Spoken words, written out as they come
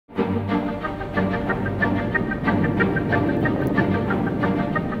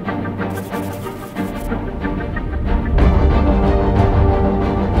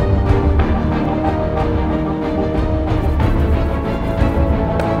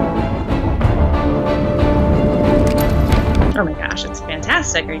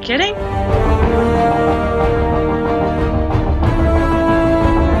fantastic. Are you kidding?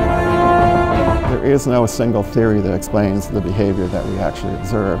 There is no single theory that explains the behavior that we actually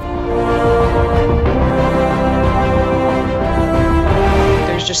observe.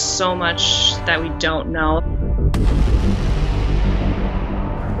 There's just so much that we don't know.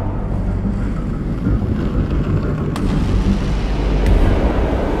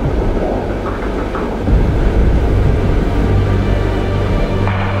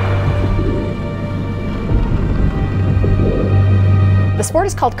 The sport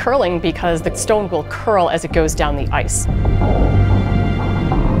is called curling because the stone will curl as it goes down the ice.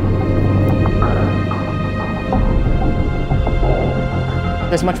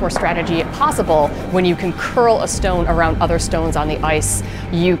 There's much more strategy possible when you can curl a stone around other stones on the ice.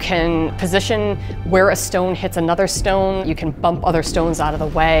 You can position where a stone hits another stone. You can bump other stones out of the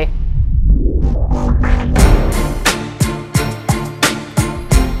way.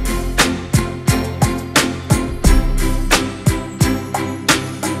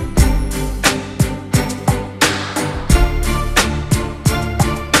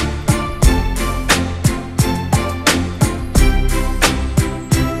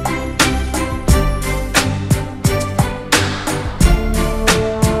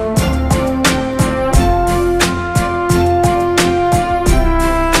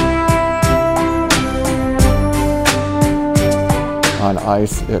 On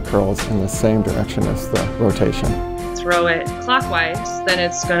ice, it curls in the same direction as the rotation. Throw it clockwise, then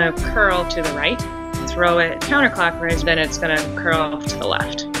it's going to curl to the right. Throw it counterclockwise, then it's going to curl to the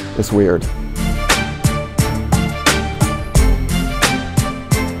left. It's weird.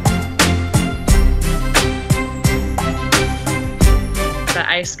 The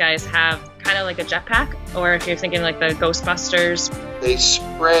ice guys have kind of like a jetpack, or if you're thinking like the Ghostbusters. They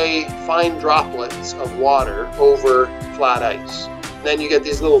spray fine droplets of water over flat ice. Then you get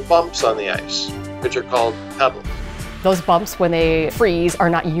these little bumps on the ice, which are called pebbles. Those bumps, when they freeze, are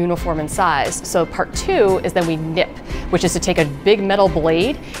not uniform in size. So part two is then we nip, which is to take a big metal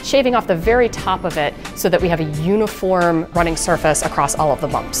blade, shaving off the very top of it so that we have a uniform running surface across all of the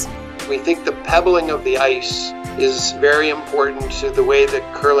bumps. We think the pebbling of the ice is very important to the way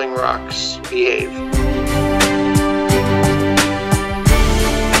that curling rocks behave.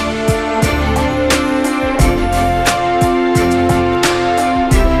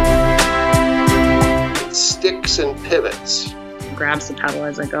 Sticks and pivots. Grabs the pebble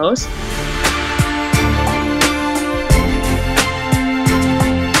as it goes.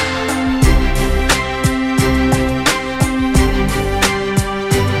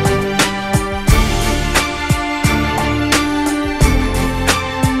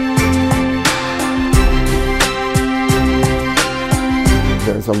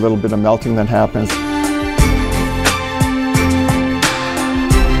 There's a little bit of melting that happens.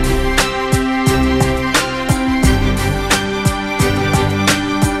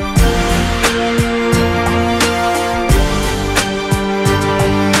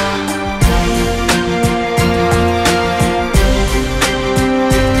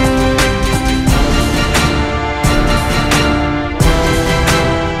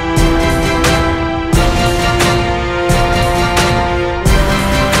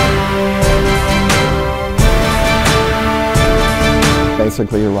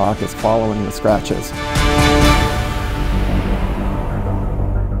 Basically, your rock is following the scratches.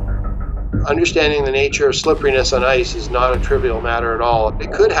 Understanding the nature of slipperiness on ice is not a trivial matter at all.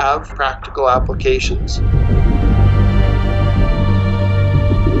 It could have practical applications.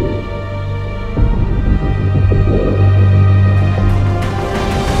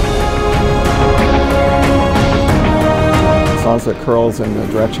 As long as it curls in the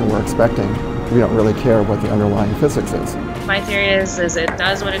direction we're expecting, we don't really care what the underlying physics is. My theory is it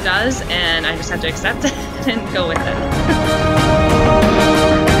does what it does, and I just have to accept it and go with it.